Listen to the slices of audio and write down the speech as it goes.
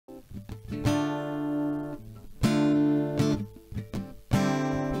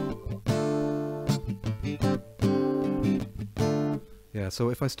so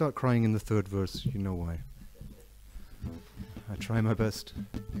if I start crying in the third verse, you know why. I try my best.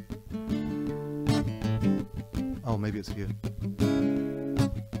 Oh, maybe it's here.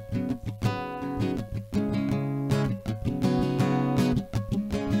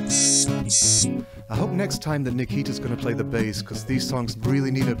 I hope next time that Nikita's gonna play the bass, because these songs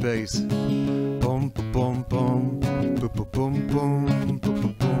really need a bass. Boom, boom, boom, boom, boom, boom, boom, boom,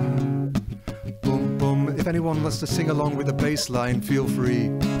 boom, boom, boom. If anyone wants to sing along with the bass line, feel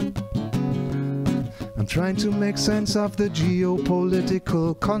free. I'm trying to make sense of the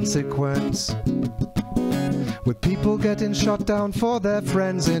geopolitical consequence, with people getting shot down for their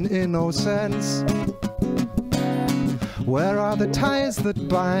friends in innocence. Where are the ties that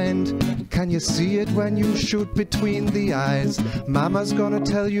bind? Can you see it when you shoot between the eyes? Mama's gonna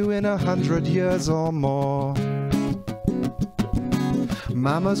tell you in 100 years or more.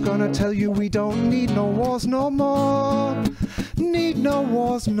 Mama's gonna tell you we don't need no wars no more. Need no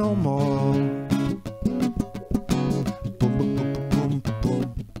wars no more.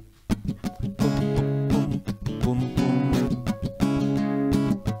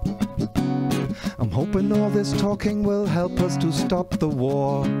 I'm hoping all this talking will help us to stop the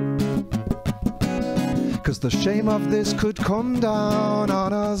war, 'cause the shame of this could come down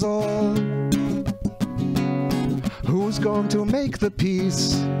on us all. Who's going to make the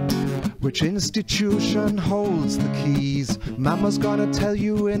peace? Which institution holds the keys? Mama's gonna tell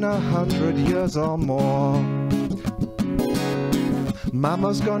you in 100 years or more.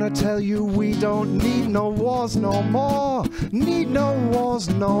 Mama's gonna tell you we don't need no wars no more. Need no wars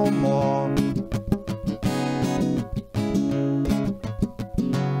no more.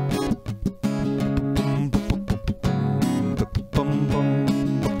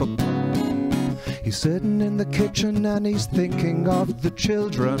 He's sitting in the kitchen and he's thinking of the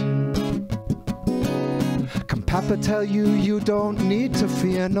children. Can Papa tell you you don't need to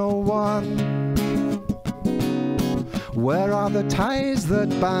fear no one? Where are the ties that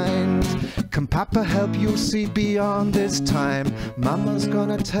bind? Can Papa help you see beyond this time? Mama's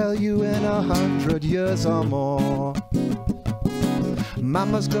gonna tell you in 100 years or more.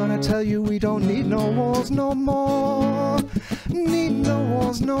 Mama's gonna tell you we don't need no wars no more. Need no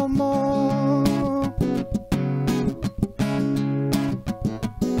wars no more.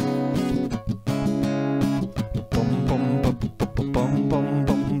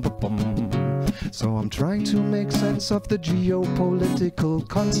 So I'm trying to make sense of the geopolitical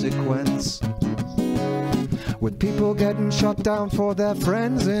consequence, with people getting shot down for their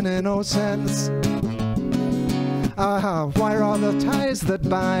friends in innocence. Where are the ties that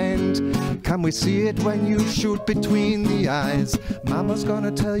bind? Can we see it when you shoot between the eyes? Mama's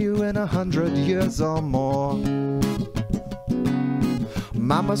gonna tell you in 100 years or more.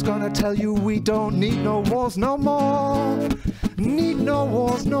 Mama's gonna tell you we don't need no wars no more. Need no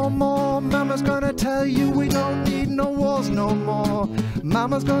wars no more. Mama's gonna tell you we don't need no wars no more.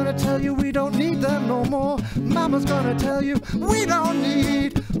 Mama's gonna tell you we don't need them no more. Mama's gonna tell you we don't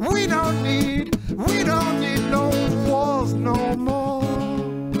need no wars no more.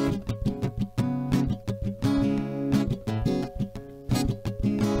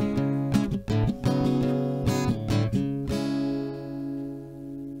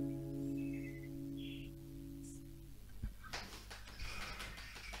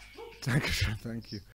 Dankeschön, thank you.